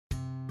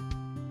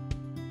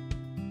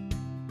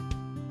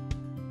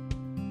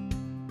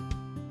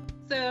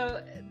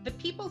So the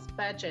People's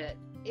Budget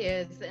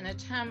is an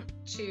attempt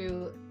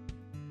to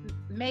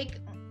make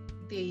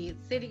the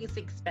city's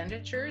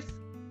expenditures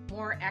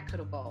more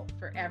equitable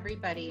for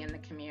everybody in the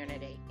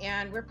community.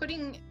 And we're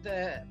putting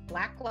the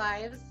Black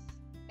lives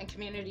and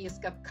communities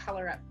of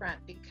color up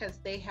front because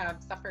they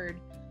have suffered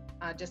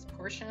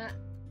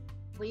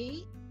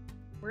disproportionately.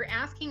 We're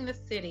asking the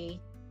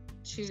city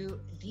to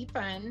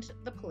defund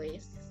the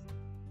police,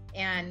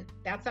 and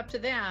that's up to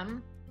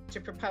them to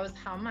propose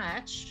how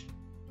much,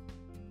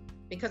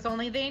 because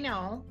only they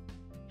know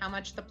how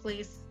much the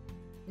police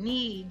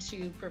need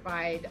to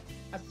provide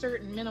a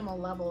certain minimal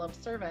level of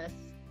service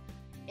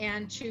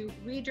and to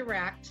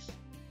redirect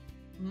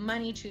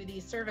money to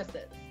these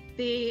services.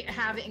 They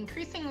have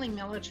increasingly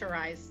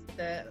militarized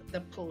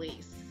the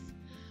police.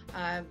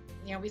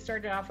 We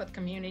started off with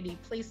community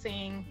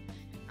policing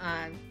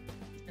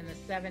in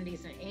the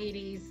 70s and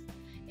 80s,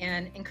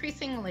 and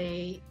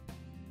increasingly,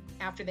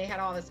 after they had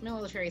all this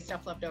military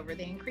stuff left over,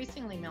 they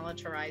increasingly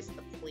militarized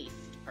the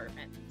police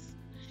departments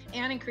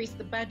and increased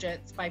the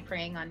budgets by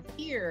preying on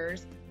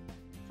fears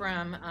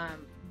from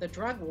the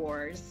drug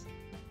wars.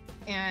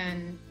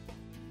 And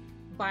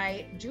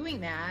by doing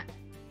that,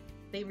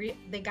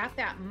 they got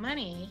that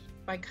money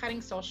by cutting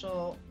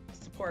social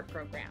support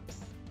programs.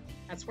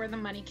 That's where the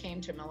money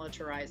came to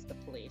militarize the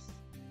police.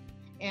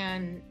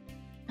 And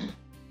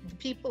the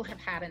people have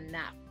had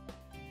enough.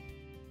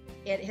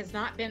 It has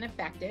not been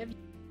effective.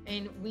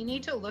 And we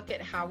need to look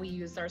at how we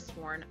use our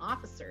sworn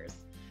officers.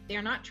 They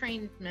are not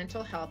trained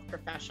mental health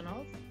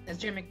professionals. As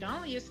Jim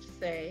McDonald used to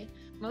say,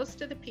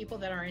 most of the people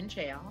that are in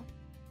jail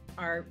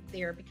are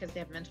there because they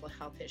have mental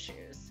health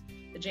issues.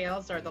 The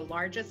jails are the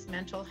largest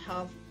mental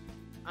health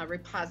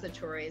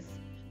repositories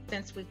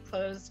since we've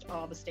closed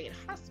all the state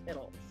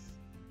hospitals.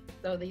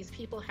 So these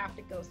people have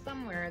to go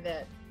somewhere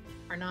that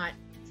are not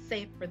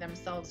safe for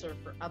themselves or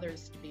for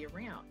others to be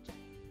around.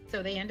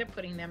 So they end up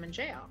putting them in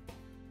jail.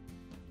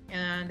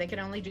 And they can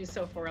only do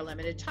so for a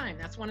limited time.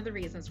 That's one of the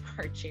reasons why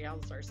our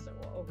jails are so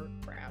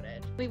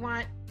overcrowded. We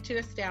want to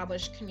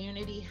establish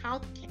community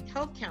health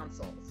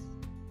councils.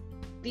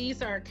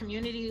 These are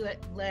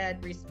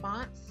community-led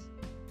response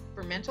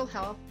for mental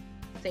health,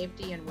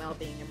 safety, and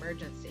well-being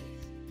emergencies.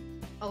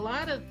 A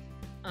lot of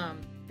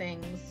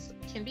things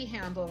can be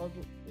handled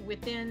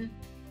within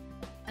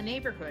a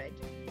neighborhood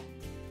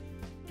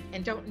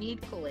and don't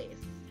need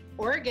police.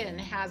 Oregon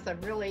has a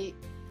really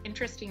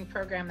interesting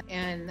program,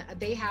 and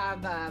they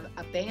have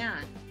a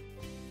band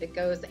that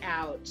goes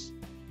out,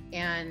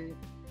 and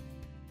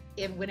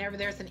whenever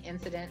there's an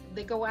incident,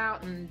 they go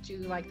out and do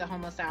like the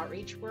homeless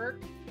outreach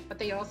work, but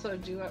they also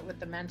do it with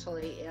the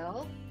mentally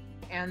ill,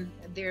 and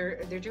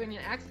they're doing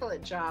an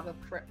excellent job of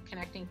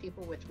connecting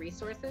people with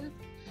resources,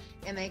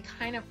 and they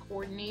kind of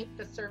coordinate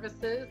the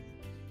services,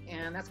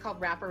 and that's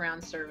called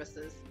wraparound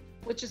services,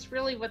 which is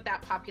really what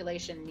that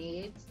population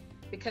needs,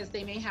 because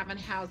they may have a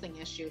housing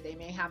issue, they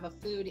may have a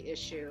food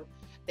issue,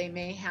 they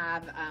may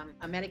have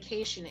a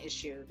medication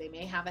issue, they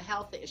may have a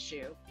health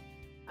issue,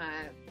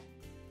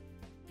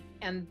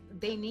 and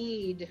they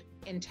need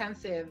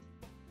intensive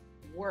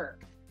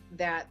work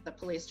that the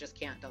police just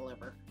can't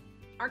deliver.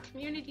 Our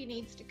community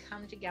needs to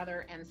come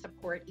together and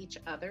support each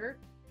other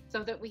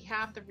so that we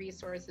have the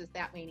resources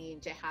that we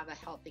need to have a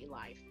healthy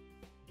life.